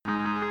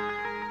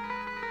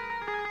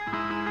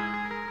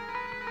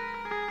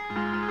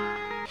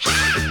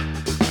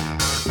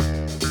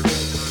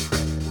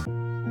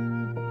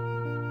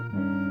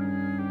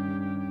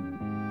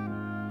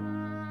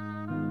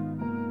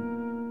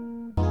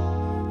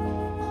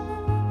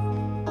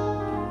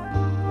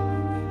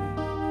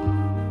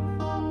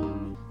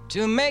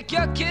to make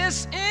your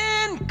kiss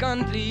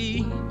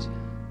incomplete.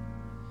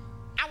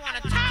 I want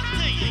to talk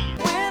to you.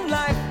 When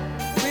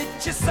life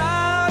reaches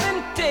out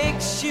and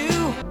takes you.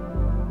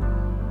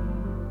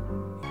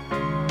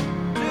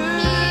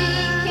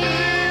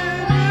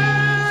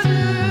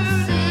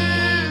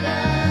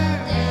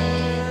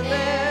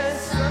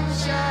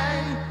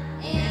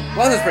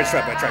 Well, this British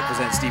Track by Track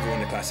presents Stevie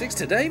Wonder Classics.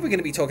 Today we're going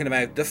to be talking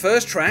about the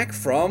first track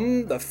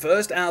from the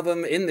first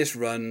album in this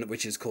run,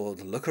 which is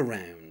called Look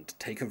Around,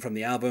 taken from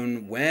the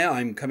album Where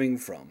I'm Coming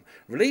From,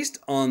 released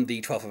on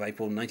the 12th of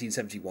April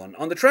 1971.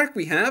 On the track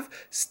we have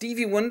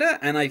Stevie Wonder,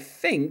 and I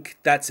think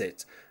that's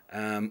it.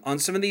 On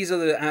some of these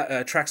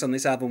other tracks on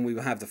this album, we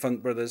will have the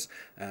Funk Brothers.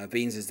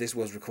 Beans, as this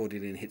was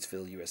recorded in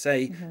Hitsville,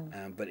 USA.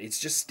 But it's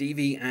just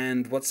Stevie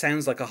and what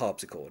sounds like a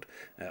harpsichord.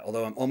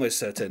 Although I'm almost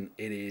certain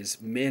it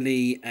is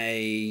merely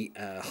a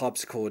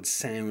harpsichord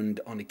sound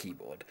on a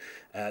keyboard.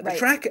 The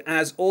track,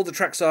 as all the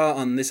tracks are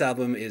on this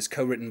album, is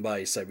co-written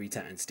by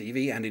Syreeta and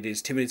Stevie, and it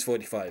is 2 minutes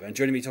 45. And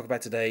joining me to talk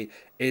about today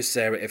is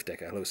Sarah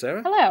Ifdecker. Hello,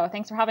 Sarah. Hello,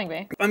 thanks for having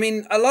me. I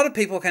mean, a lot of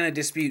people kind of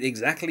dispute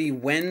exactly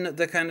when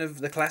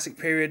the classic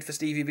period for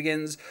Stevie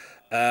begins.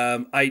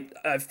 I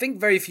think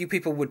very few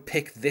people would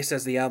pick this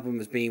as the album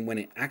as being when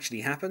it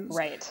actually happens.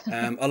 Right.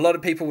 A lot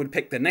of people would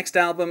pick the next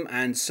album,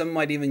 and some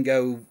might even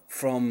go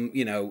from,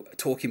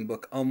 Talking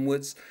Book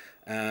onwards,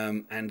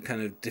 and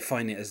kind of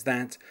define it as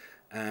that.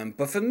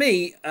 But for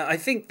me, I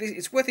think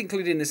it's worth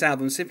including this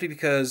album simply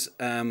because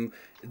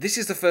this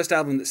is the first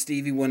album that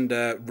Stevie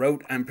Wonder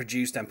wrote and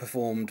produced and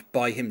performed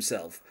by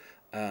himself,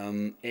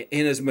 in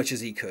as much as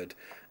he could.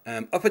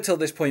 Up until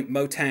this point,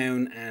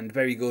 Motown and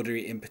Berry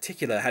Gordy in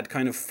particular had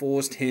kind of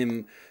forced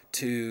him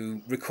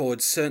to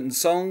record certain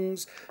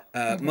songs.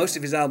 Most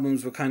of his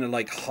albums were kind of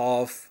like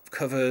half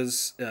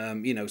covers,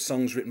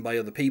 songs written by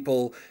other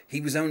people. He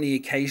was only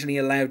occasionally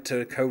allowed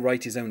to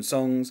co-write his own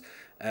songs.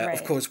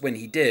 Of course, when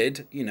he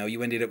did,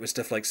 you ended up with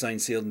stuff like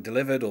Signed, Sealed and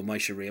Delivered or My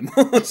Sharia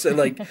Moore. So,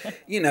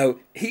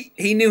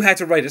 he knew how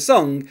to write a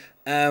song.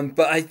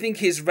 But I think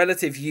his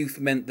relative youth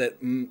meant that,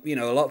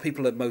 a lot of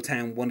people at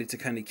Motown wanted to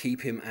kind of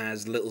keep him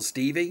as Little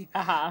Stevie.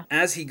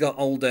 As he got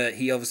older,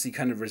 he obviously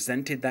kind of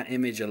resented that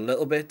image a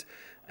little bit.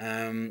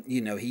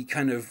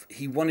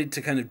 He wanted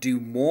to kind of do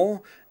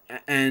more,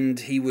 and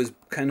he was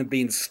kind of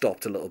being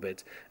stopped a little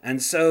bit.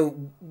 And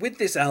so with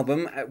this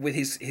album, with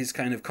his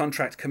kind of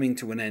contract coming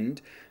to an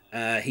end,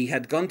 he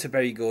had gone to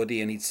Berry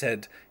Gordy and he'd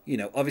said,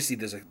 obviously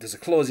there's a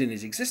clause in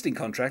his existing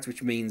contract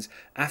which means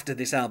after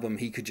this album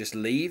he could just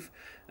leave.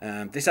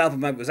 This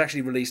album was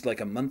actually released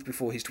like a month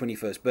before his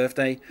 21st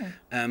birthday.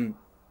 And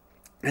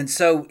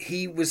so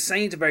he was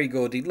saying to Berry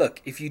Gordy,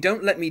 look, if you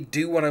don't let me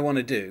do what I want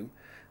to do,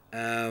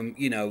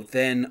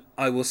 then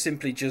I will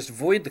simply just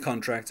void the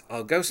contract.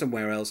 I'll go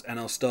somewhere else and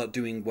I'll start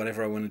doing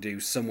whatever I want to do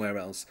somewhere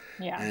else.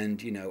 Yeah.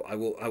 And, I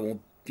will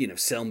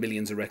sell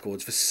millions of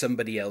records for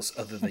somebody else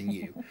other than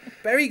you.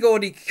 Berry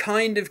Gordy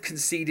kind of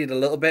conceded a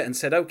little bit and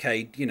said,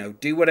 okay,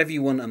 do whatever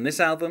you want on this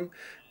album.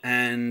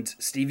 And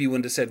Stevie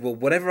Wonder said, well,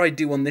 whatever I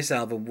do on this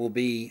album will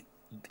be,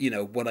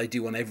 what I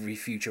do on every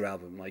future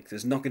album. Like,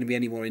 there's not going to be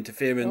any more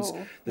interference.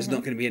 There's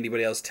not going to be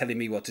anybody else telling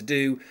me what to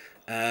do.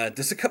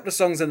 There's a couple of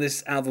songs on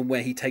this album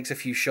where he takes a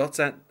few shots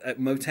at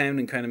Motown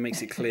and kind of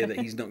makes it clear that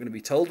he's not going to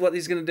be told what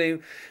he's going to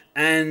do.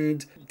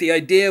 And the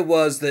idea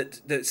was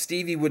that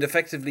Stevie would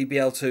effectively be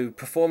able to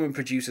perform and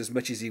produce as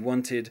much as he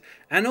wanted,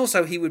 and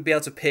also he would be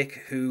able to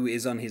pick who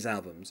is on his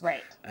albums.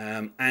 Right.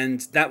 And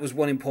that was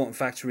one important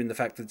factor in the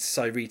fact that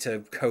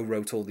Syreeta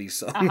co-wrote all these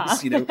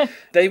songs.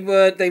 They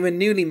were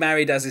newly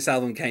married as this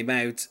album came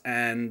out,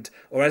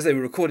 or as they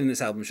were recording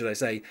this album, should I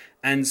say.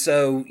 And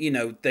so,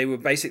 they were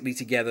basically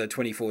together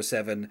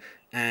 24/7,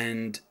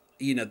 and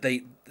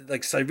they,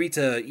 like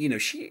Syreeta,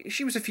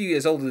 she was a few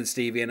years older than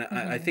Stevie, and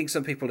I think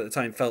some people at the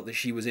time felt that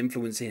she was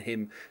influencing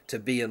him to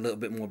be a little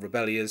bit more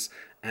rebellious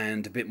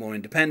and a bit more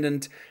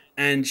independent.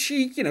 And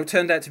she,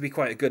 turned out to be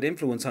quite a good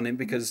influence on him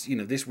because,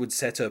 this would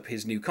set up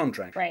his new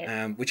contract,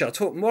 which I'll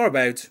talk more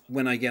about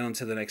when I get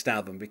onto the next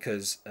album,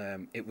 because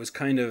it was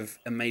kind of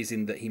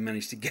amazing that he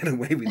managed to get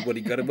away with what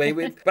he got away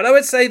with. But I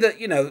would say that,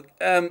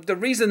 the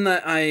reason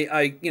that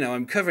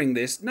I'm covering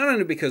this, not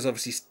only because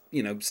obviously,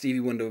 Stevie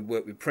Wonder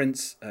worked with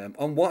Prince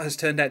on what has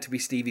turned out to be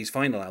Stevie's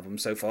final album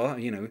so far,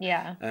 he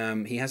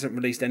hasn't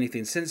released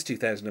anything since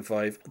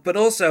 2005. But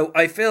also,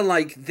 I feel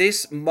like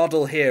this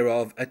model here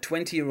of a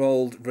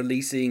 20-year-old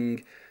releasing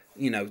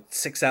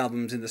 6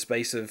 albums in the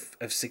space of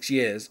 6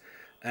 years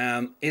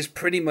is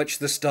pretty much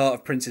the start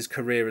of Prince's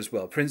career as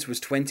well. Prince was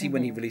 20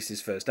 when he released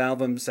his first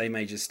album, same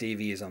age as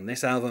Stevie is on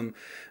this album.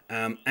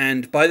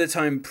 And by the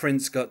time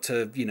Prince got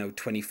to,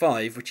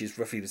 25, which is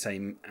roughly the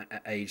same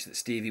age that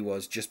Stevie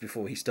was just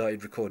before he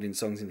started recording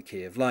songs in the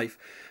key of life,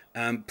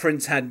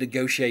 Prince had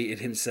negotiated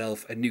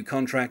himself a new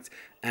contract,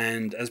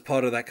 and as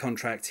part of that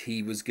contract,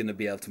 he was going to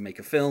be able to make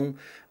a film,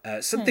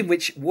 something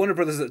which Warner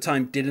Brothers at the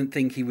time didn't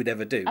think he would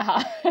ever do.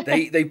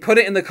 They put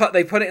it in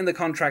the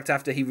contract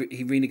after he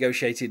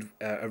renegotiated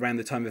around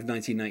the time of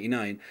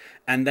 1999,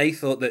 and they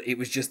thought that it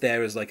was just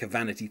there as like a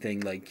vanity thing,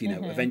 like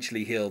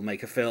eventually he'll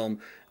make a film.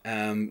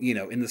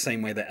 In the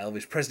same way that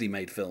Elvis Presley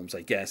made films,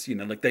 I guess,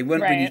 like they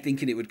weren't really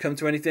thinking it would come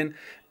to anything.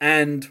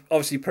 And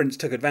obviously Prince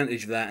took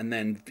advantage of that and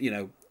then,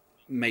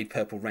 made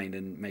Purple Rain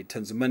and made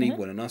tons of money,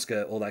 won an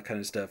Oscar, all that kind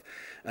of stuff.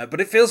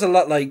 But it feels a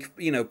lot like,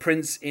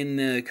 Prince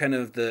in kind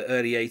of the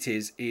early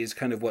 80s is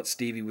kind of what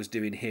Stevie was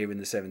doing here in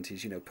the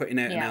 70s, putting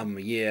out an album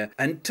a year.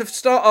 And to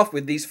start off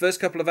with, these first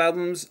couple of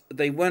albums,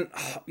 they weren't,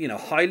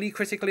 highly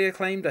critically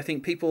acclaimed. I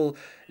think people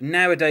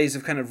nowadays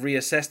have kind of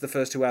reassessed the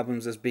first two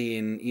albums as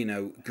being,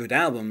 good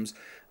albums.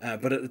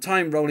 But at the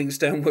time, Rolling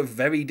Stone were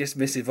very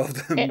dismissive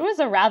of them. It was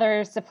a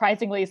rather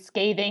surprisingly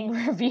scathing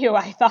review,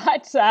 I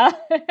thought.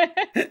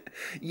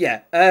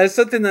 Yeah,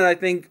 something that I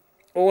think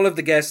all of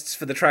the guests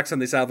for the tracks on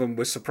this album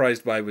were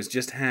surprised by was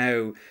just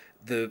how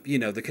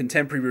the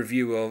contemporary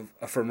review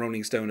from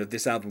Rolling Stone of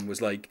this album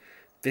was like,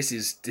 this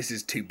is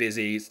too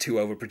busy, it's too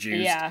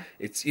overproduced. Yeah.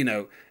 It's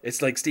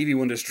it's like Stevie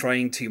Wonder's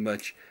trying too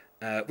much.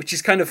 Which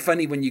is kind of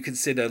funny when you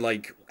consider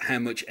like how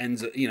much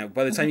ends up,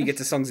 by the time you get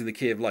to Songs in the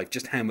Key of Life,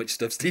 just how much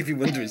stuff Stevie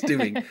Wonder is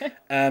doing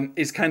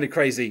is kind of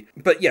crazy.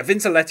 But yeah,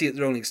 Vince Aletti at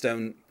the Rolling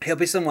Stone, he'll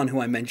be someone who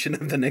I mention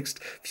in the next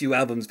few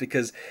albums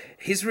because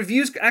his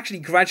reviews actually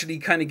gradually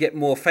kind of get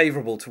more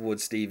favourable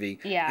towards Stevie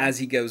as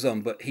he goes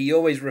on. But he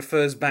always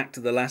refers back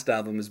to the last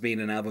album as being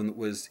an album that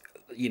was,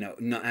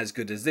 not as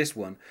good as this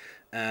one.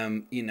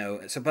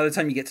 So by the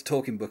time you get to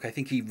Talking Book, I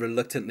think he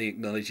reluctantly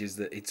acknowledges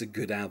that it's a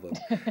good album.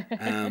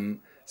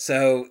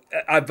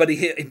 But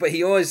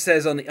he always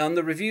says on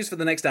the reviews for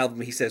the next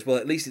album, he says, well,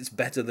 at least it's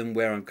better than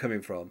Where I'm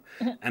Coming From.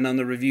 And on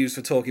the reviews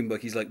for Talking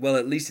Book, he's like, well,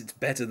 at least it's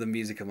better than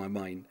Music of My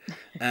Mind.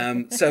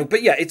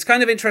 But yeah, it's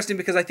kind of interesting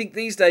because I think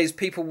these days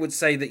people would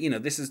say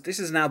that, this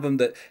is an album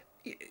that,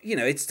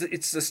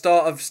 it's the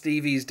start of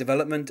Stevie's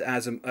development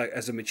as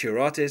a mature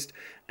artist,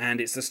 and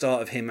it's the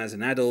start of him as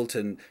an adult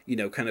and,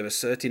 kind of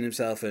asserting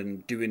himself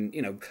and doing,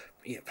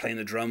 playing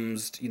the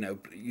drums,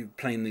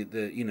 playing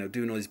the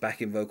doing all these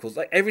backing vocals.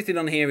 Like everything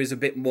on here is a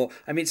bit more.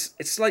 I mean,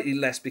 it's slightly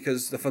less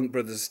because the Funk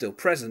Brothers are still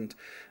present,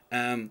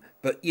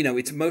 but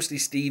it's mostly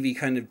Stevie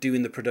kind of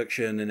doing the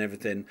production and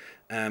everything,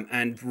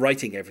 and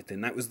writing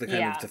everything. That was the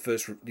kind of the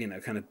first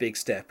kind of big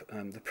step.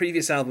 The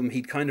previous album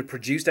he'd kind of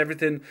produced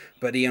everything,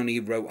 but he only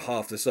wrote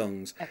half the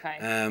songs.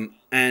 Okay.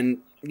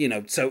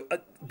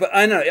 But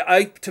I know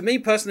to me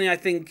personally, I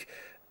think.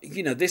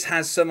 This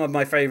has some of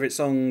my favorite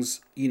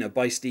songs,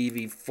 by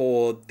Stevie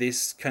for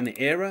this kind of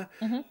era.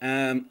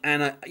 And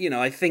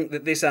I think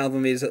that this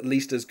album is at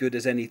least as good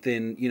as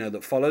anything,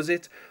 that follows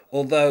it.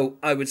 Although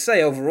I would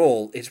say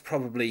overall, it's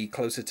probably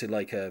closer to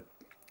like a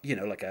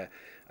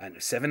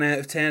 7 out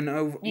of 10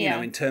 over,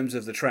 in terms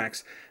of the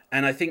tracks.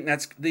 And I think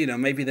that's,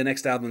 maybe the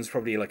next album's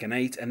probably like an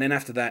 8. And then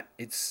after that,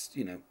 it's,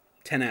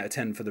 10 out of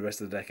 10 for the rest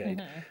of the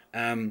decade.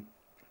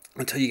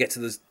 Until you get to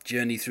this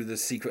journey through the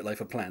secret life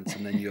of plants,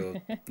 and then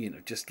you're,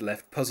 just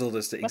left puzzled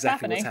as to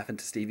exactly what's happened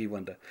to Stevie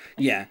Wonder.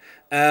 Yeah.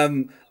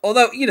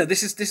 Although,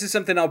 this is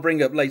something I'll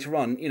bring up later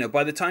on.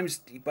 By the time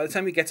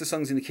we get to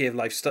Songs in the Key of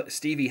Life,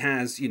 Stevie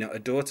has, a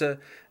daughter,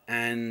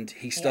 and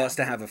he starts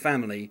to have a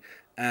family.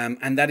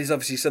 And that is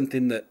obviously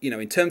something that,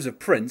 in terms of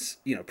Prince,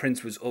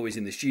 Prince was always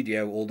in the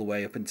studio all the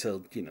way up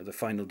until, the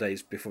final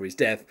days before his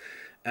death.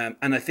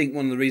 And I think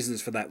one of the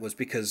reasons for that was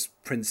because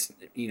Prince,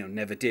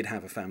 never did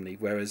have a family,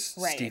 whereas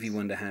Stevie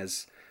Wonder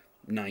has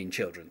 9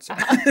 children. So,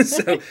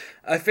 so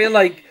I feel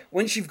like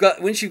once you've got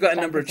a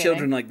number of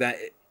children like that,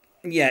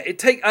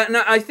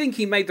 I think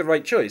he made the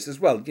right choice as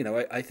well.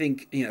 I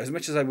think, as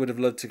much as I would have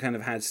loved to kind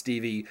of had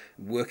Stevie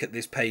work at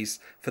this pace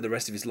for the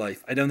rest of his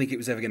life, I don't think it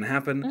was ever going to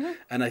happen.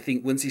 And I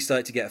think once he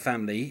started to get a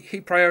family,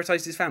 he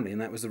prioritized his family, and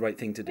that was the right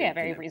thing to do. Yeah,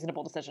 very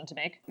reasonable decision to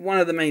make. One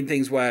of the main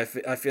things why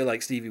I feel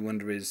like Stevie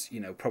Wonder is,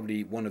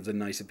 probably one of the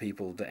nicer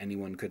people that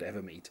anyone could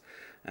ever meet.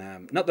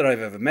 Not that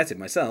I've ever met him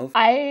myself.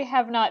 I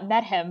have not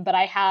met him, but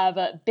I have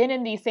been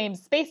in the same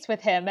space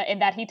with him in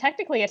that he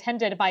technically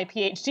attended my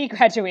PhD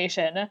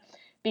graduation,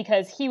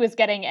 because he was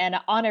getting an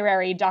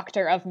honorary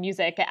Doctor of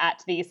Music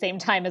at the same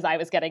time as I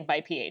was getting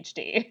my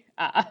PhD.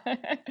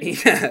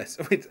 Yes,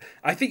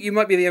 I think you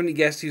might be the only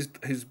guest who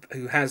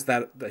shares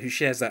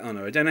that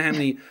honor. I don't know how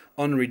many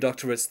honorary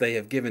doctorates they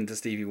have given to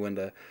Stevie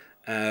Wonder,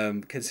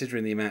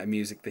 considering the amount of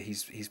music that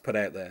he's put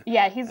out there.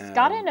 Yeah, he's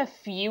gotten a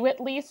few at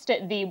least.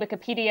 The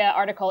Wikipedia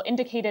article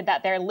indicated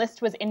that their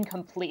list was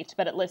incomplete,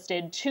 but it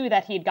listed 2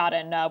 that he'd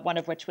gotten, one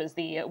of which was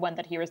the one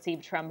that he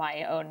received from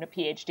my own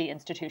PhD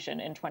institution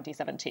in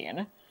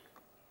 2017.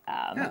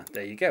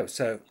 There you go.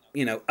 So,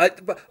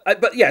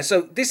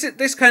 so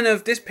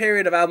this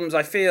period of albums,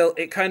 I feel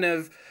it kind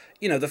of,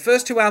 the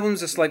first 2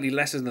 albums are slightly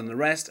lesser than the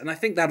rest, and I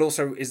think that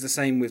also is the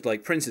same with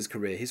like Prince's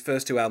career. His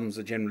first 2 albums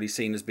are generally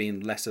seen as being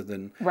lesser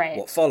than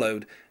what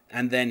followed,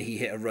 and then he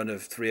hit a run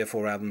of 3 or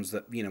 4 albums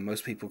that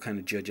most people kind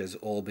of judge as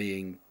all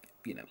being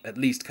at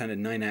least kind of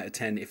 9 out of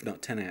 10, if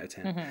not 10 out of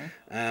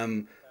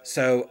 10.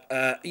 So,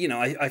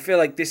 I feel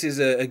like this is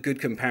a good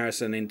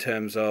comparison in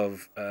terms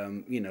of,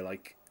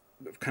 like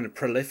kind of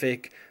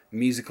prolific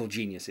musical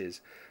geniuses.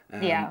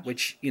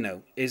 Which,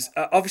 is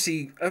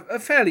obviously a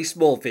fairly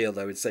small field,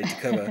 I would say, to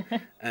cover.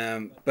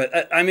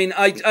 But I mean,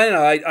 I don't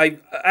know, I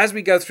as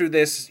we go through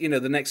this,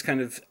 the next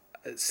kind of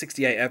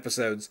 68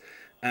 episodes,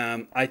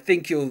 I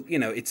think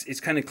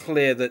it's kind of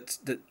clear that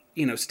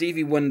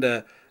Stevie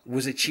Wonder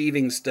was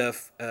achieving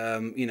stuff,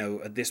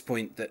 at this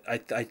point that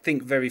I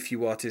think very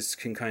few artists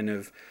can kind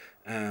of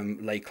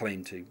lay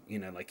claim to.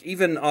 Like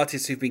even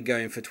artists who've been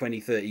going for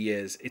 20, 30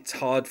 years, it's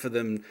hard for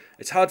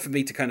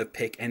me to kind of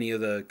pick any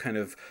other kind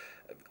of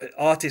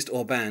artist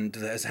or band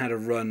that has had a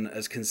run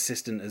as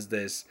consistent as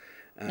this.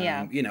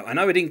 And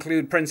I would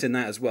include Prince in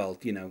that as well.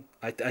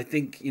 I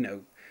think,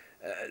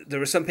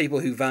 there are some people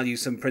who value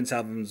some Prince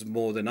albums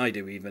more than I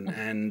do even,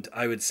 and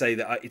I would say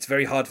that it's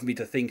very hard for me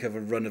to think of a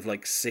run of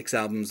like 6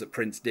 albums that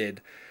Prince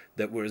did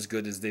that were as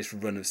good as this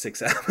run of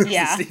 6 albums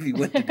that Stevie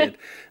Wonder did.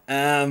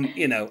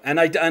 And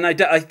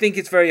I think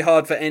it's very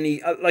hard for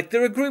any,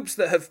 there are groups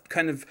that have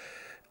kind of,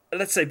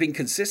 let's say, been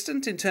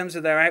consistent in terms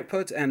of their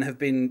output and have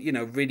been,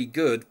 really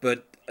good,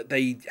 but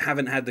they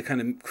haven't had the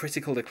kind of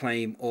critical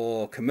acclaim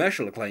or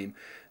commercial acclaim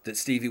that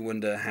Stevie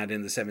Wonder had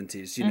in the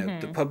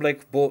 70s. The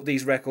public bought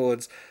these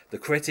records, the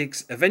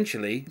critics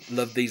eventually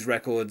loved these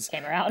records.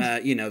 Came around.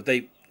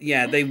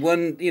 They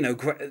won,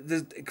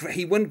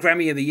 he won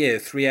Grammy of the Year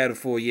 3 out of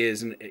 4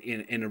 years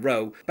in a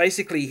row.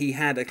 Basically, he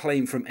had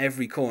acclaim from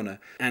every corner,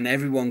 and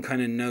everyone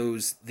kind of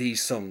knows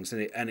these songs,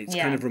 and it's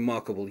kind of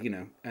remarkable,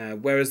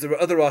 whereas there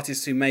are other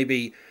artists who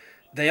maybe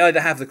they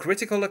either have the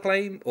critical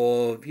acclaim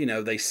or,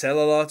 they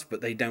sell a lot, but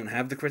they don't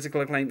have the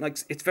critical acclaim. Like,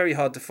 it's very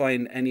hard to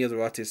find any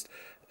other artist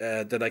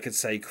that I could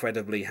say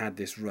credibly had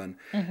this run.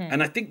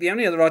 And I think the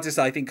only other artist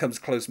I think comes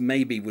close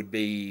maybe would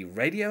be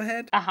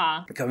Radiohead.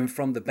 Coming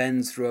from the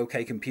Bends through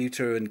OK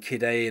Computer and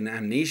Kid A and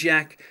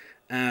Amnesiac.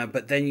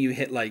 But then you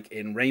hit like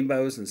In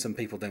Rainbows, and some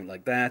people don't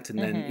like that. And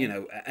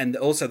then, and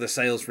also the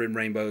sales for In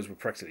Rainbows were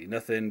practically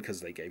nothing because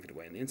they gave it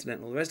away on the internet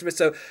and all the rest of it.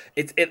 So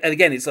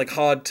again, it's like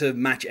hard to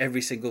match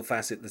every single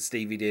facet that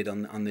Stevie did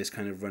on this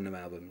kind of run of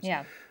albums.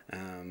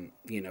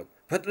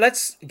 But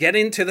let's get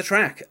into the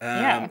track.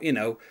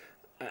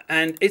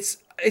 And it's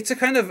a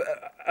kind of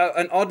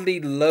an oddly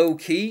low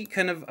key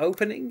kind of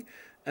opening.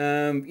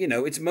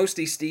 It's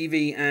mostly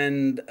Stevie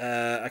and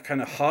a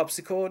kind of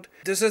harpsichord.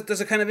 There's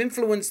a kind of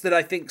influence that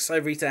I think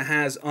Cyrita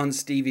has on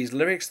Stevie's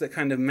lyrics that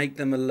kind of make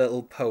them a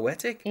little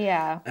poetic.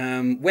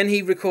 When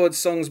he records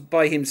songs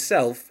by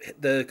himself,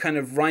 the kind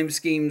of rhyme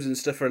schemes and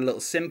stuff are a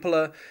little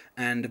simpler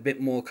and a bit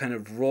more kind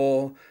of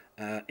raw.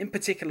 In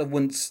particular,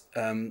 once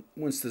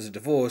there's a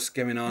divorce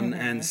going on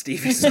and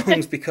Stevie's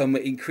songs become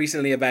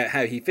increasingly about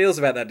how he feels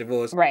about that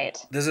divorce,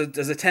 there's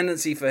a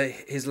tendency for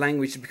his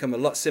language to become a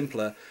lot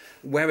simpler.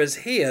 Whereas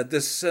here,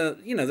 there's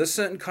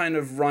certain kind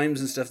of rhymes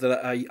and stuff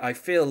that I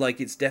feel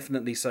like it's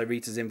definitely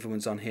Cyrita's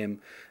influence on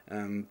him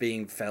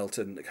being felt,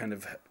 and kind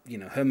of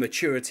her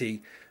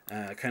maturity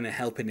kind of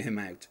helping him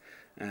out.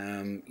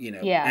 And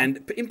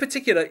in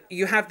particular,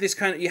 you have this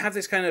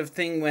kind of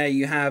thing where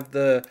you have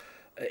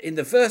in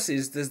the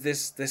verses,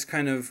 there's this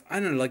kind of, I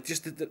don't know, like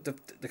just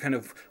the kind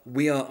of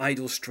we are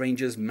idle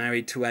strangers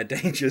married to our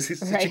dangers.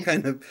 It's such a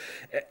kind of,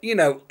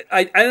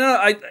 I don't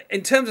know,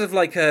 in terms of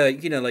like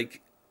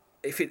like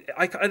if it,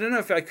 I don't know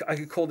if I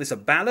could call this a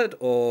ballad,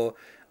 or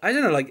I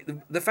don't know, like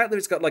the fact that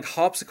it's got like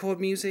harpsichord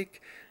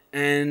music,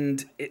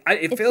 and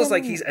it feels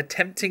like he's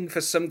attempting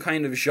for some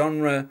kind of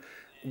genre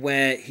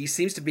where he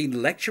seems to be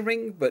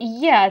lecturing, but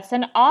it's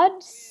an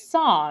odd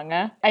song.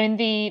 I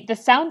mean, the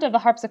sound of the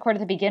harpsichord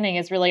at the beginning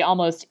is really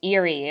almost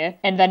eerie,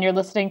 and then you're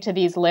listening to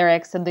these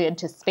lyrics, and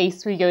into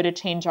space we go to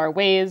change our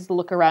ways,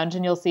 look around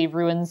and you'll see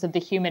ruins of the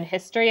human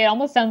history. It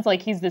almost sounds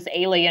like he's this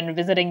alien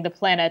visiting the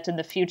planet in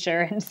the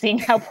future and seeing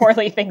how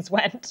poorly things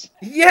went.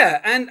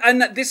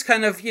 And this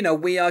kind of,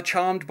 we are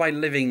charmed by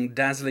living,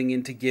 dazzling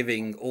into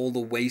giving, all the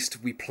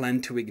waste we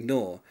plan to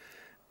ignore.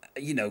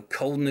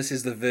 Coldness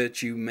is the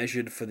virtue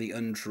measured for the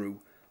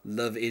untrue.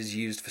 Love is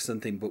used for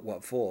something, but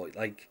what for?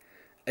 Like,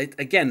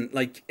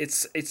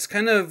 it's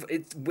kind of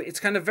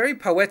very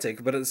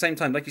poetic, but at the same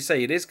time, like you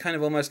say, it is kind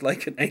of almost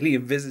like an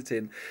alien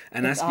visiting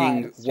and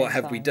asking, what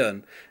have we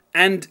done?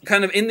 And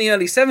kind of in the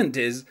early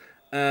 70s,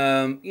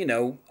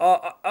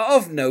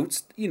 of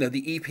note,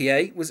 the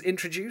EPA was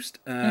introduced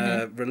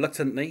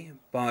reluctantly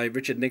by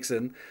Richard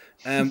Nixon.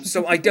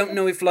 So I don't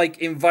know if like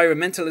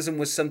environmentalism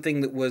was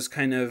something that was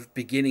kind of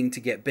beginning to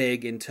get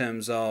big in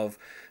terms of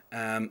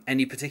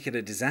any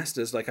particular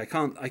disasters. Like I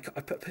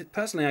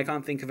personally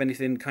can't think of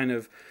anything kind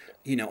of,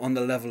 on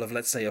the level of,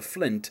 let's say, a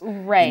Flint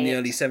in the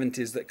early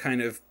 70s that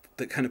kind of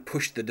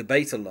pushed the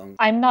debate along.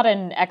 I'm not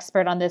an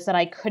expert on this, and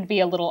I could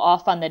be a little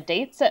off on the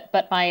dates,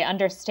 but my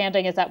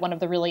understanding is that one of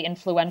the really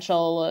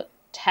influential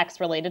texts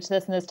related to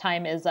this in this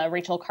time is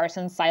Rachel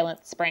Carson's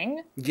Silent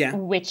Spring,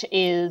 which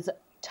is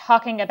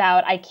talking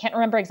about, I can't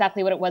remember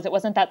exactly what it was. It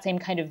wasn't that same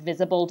kind of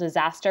visible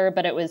disaster,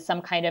 but it was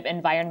some kind of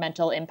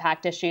environmental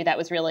impact issue that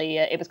was really,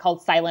 it was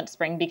called Silent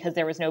Spring because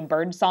there was no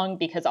bird song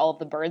because all of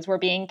the birds were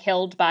being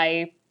killed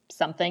by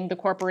something the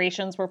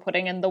corporations were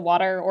putting in the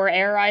water or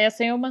air, I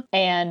assume.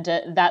 And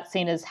that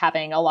scene is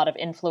having a lot of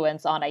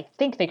influence on, I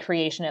think, the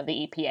creation of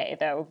the EPA,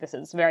 though this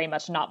is very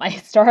much not my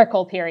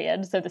historical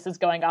period. So this is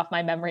going off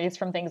my memories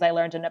from things I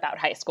learned in about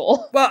high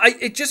school. Well,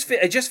 it just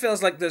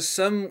feels like there's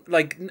some,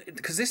 like,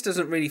 because this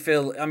doesn't really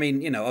feel, I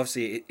mean,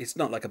 obviously it's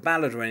not like a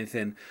ballad or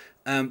anything,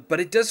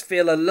 but it does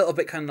feel a little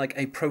bit kind of like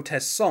a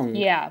protest song.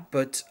 Yeah.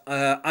 But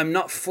I'm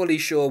not fully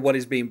sure what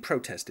is being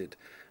protested.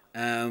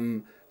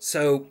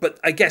 So, but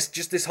I guess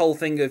just this whole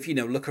thing of,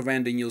 look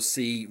around and you'll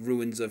see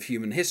ruins of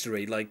human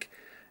history.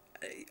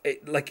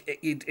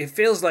 It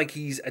feels like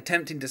he's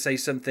attempting to say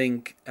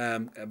something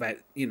about,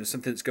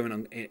 something that's going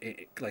on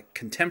like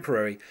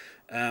contemporary.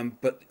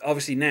 But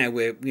obviously now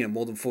we're,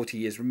 more than 40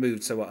 years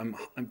removed. So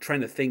I'm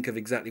trying to think of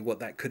exactly what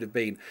that could have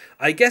been.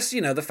 I guess,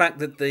 the fact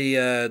that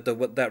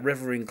that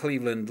river in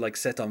Cleveland like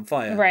set on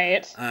fire.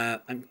 Right.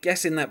 I'm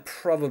guessing that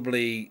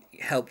probably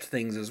helped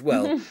things as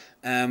well.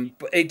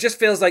 But it just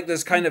feels like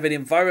there's kind of an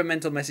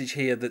environmental message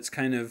here that's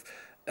kind of,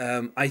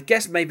 I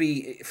guess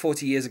maybe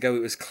 40 years ago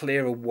it was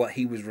clearer what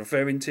he was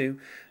referring to.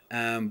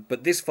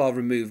 But this far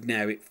removed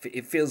now,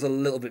 it feels a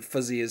little bit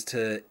fuzzy as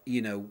to,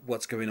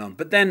 what's going on.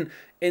 But then,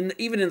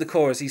 even in the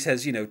chorus, he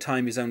says,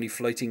 time is only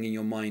floating in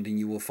your mind and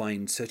you will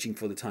find searching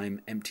for the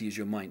time empty is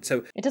your mind.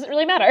 So it doesn't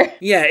really matter.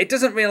 Yeah, it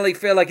doesn't really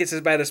feel like it's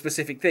about a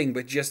specific thing,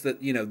 but just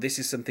that, this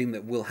is something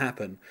that will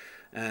happen.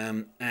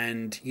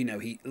 And,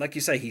 he, like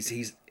you say,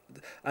 he's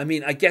I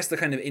mean, I guess the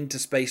kind of into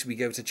space we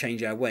go to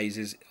change our ways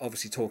is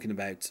obviously talking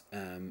about,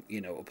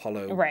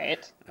 Apollo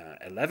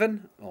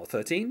 11 or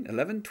 13,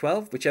 11,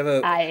 12,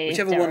 whichever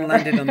one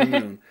landed on the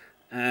moon.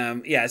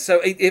 So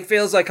it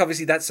feels like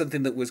obviously that's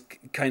something that was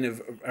kind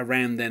of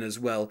around then as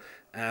well.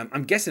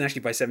 I'm guessing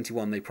actually by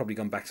 71 they've probably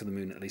gone back to the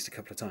moon at least a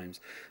couple of times.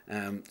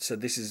 So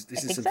this is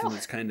something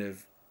that's kind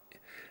of,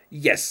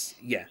 yes,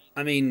 yeah.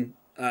 I mean,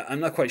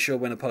 I'm not quite sure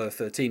when Apollo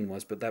 13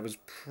 was, but that was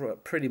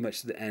pretty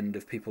much the end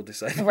of people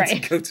deciding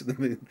to go to the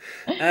moon.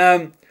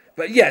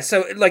 But yeah,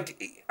 so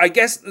like I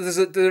guess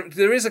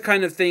there is a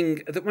kind of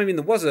thing. There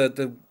was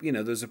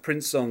there's a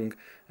Prince song,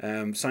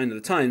 "Sign of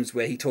the Times,"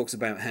 where he talks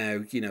about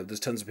how there's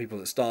tons of people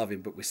that are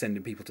starving, but we're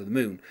sending people to the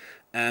moon.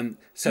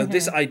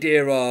 This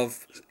idea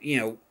of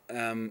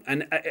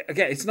and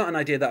again, it's not an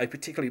idea that I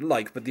particularly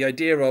like, but the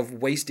idea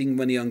of wasting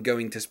money on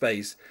going to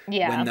space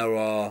when there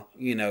are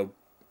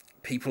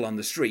people on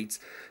the streets,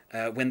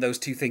 when those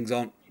two things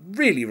aren't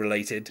really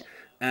related.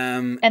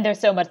 And there's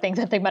so much things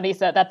that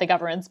the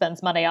government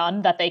spends money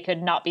on that they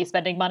could not be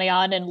spending money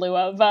on in lieu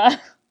of,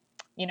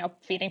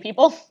 feeding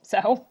people.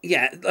 So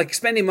yeah, like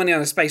spending money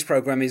on a space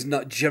program is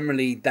not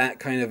generally that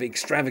kind of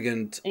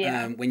extravagant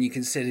when you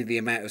consider the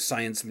amount of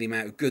science and the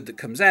amount of good that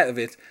comes out of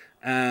it.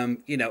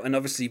 And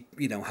obviously,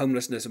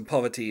 homelessness and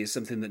poverty is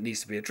something that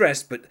needs to be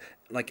addressed, but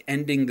like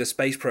ending the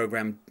space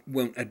program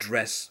won't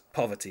address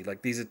poverty.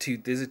 Like these are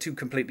two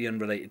completely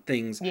unrelated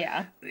things.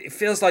 Yeah. It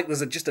feels like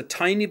there's just a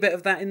tiny bit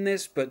of that in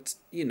this, but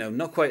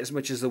not quite as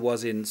much as there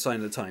was in Sign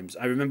of the Times.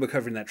 I remember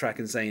covering that track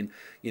and saying,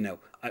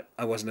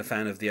 I wasn't a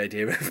fan of the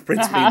idea of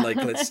Prince being like,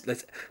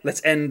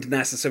 let's end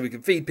NASA so we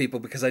can feed people,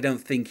 because I don't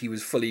think he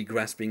was fully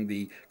grasping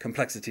the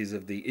complexities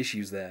of the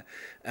issues there.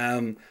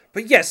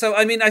 But yeah, so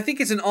I mean, I think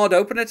it's an odd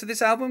opener to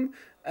this album.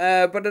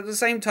 But at the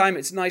same time,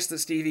 it's nice that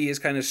Stevie is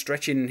kind of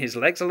stretching his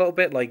legs a little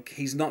bit. Like,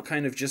 he's not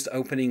kind of just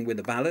opening with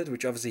a ballad,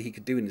 which obviously he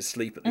could do in his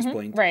sleep at this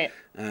point. Right.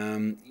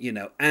 And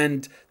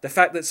the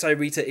fact that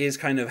Cyrita is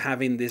kind of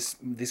having this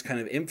kind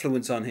of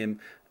influence on him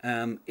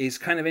is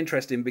kind of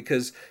interesting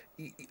because,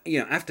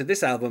 after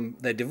this album,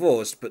 they're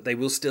divorced, but they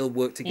will still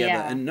work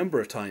together a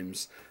number of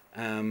times.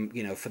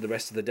 For the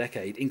rest of the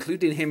decade,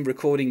 including him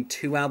recording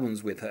 2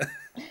 albums with her.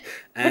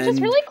 Which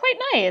is really quite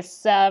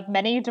nice.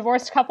 Many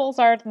divorced couples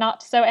are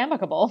not so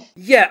amicable.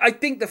 Yeah, I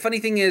think the funny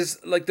thing is,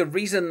 like, the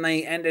reason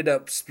they ended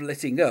up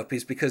splitting up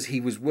is because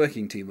he was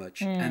working too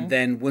much. And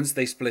then once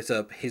they split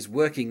up, his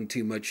working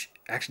too much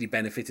actually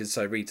benefited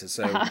Cyrita.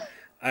 So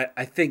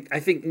I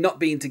think not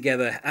being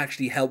together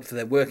actually helped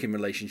their working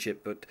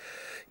relationship, but,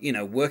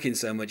 working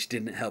so much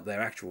didn't help their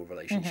actual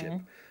relationship.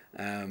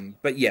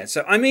 But yeah,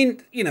 so I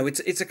mean,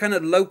 it's a kind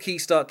of low-key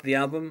start to the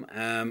album,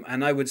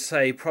 and I would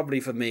say probably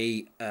for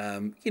me,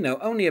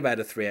 only about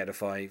a 3 out of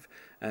 5.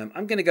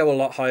 I'm going to go a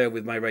lot higher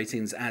with my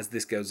ratings as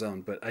this goes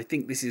on, but I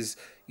think this is,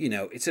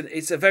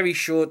 it's a very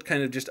short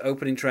kind of just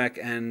opening track,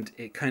 and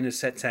it kind of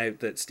sets out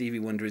that Stevie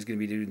Wonder is going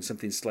to be doing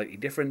something slightly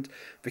different,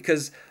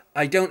 because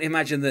I don't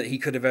imagine that he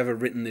could have ever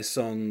written this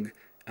song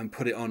and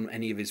put it on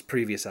any of his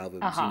previous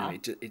albums.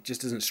 It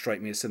just doesn't strike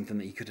me as something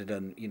that he could have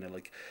done,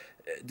 like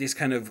this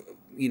kind of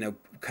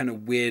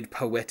weird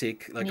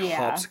poetic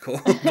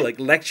harpsichord like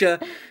lecture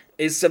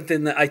is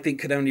something that I think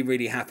could only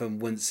really happen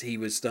once he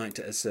was starting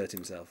to assert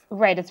himself.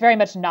 Right, it's very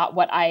much not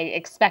what I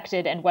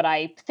expected and what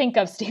I think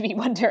of Stevie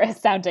Wonder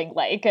as sounding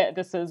like. I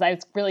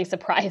was really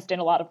surprised in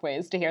a lot of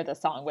ways to hear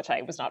this song, which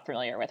I was not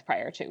familiar with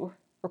prior to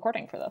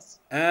recording for this.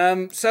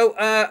 So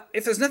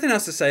if there's nothing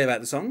else to say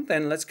about the song,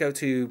 then let's go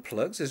to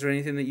plugs. Is there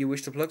anything that you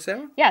wish to plug,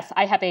 Sarah? Yes,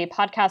 I have a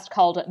podcast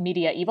called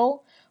Media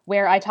Evil,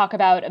 where I talk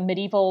about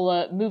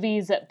medieval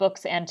movies,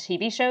 books, and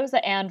TV shows,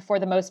 and for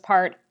the most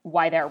part,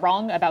 why they're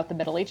wrong about the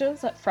Middle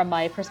Ages from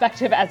my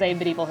perspective as a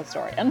medieval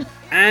historian.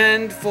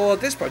 And for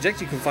this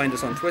project, you can find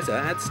us on Twitter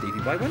at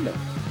StevieByWindow.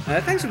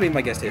 Thanks for being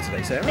my guest here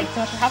today, Sarah. Thanks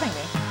so much for having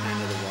me.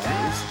 And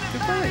otherwise,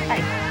 goodbye.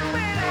 Bye.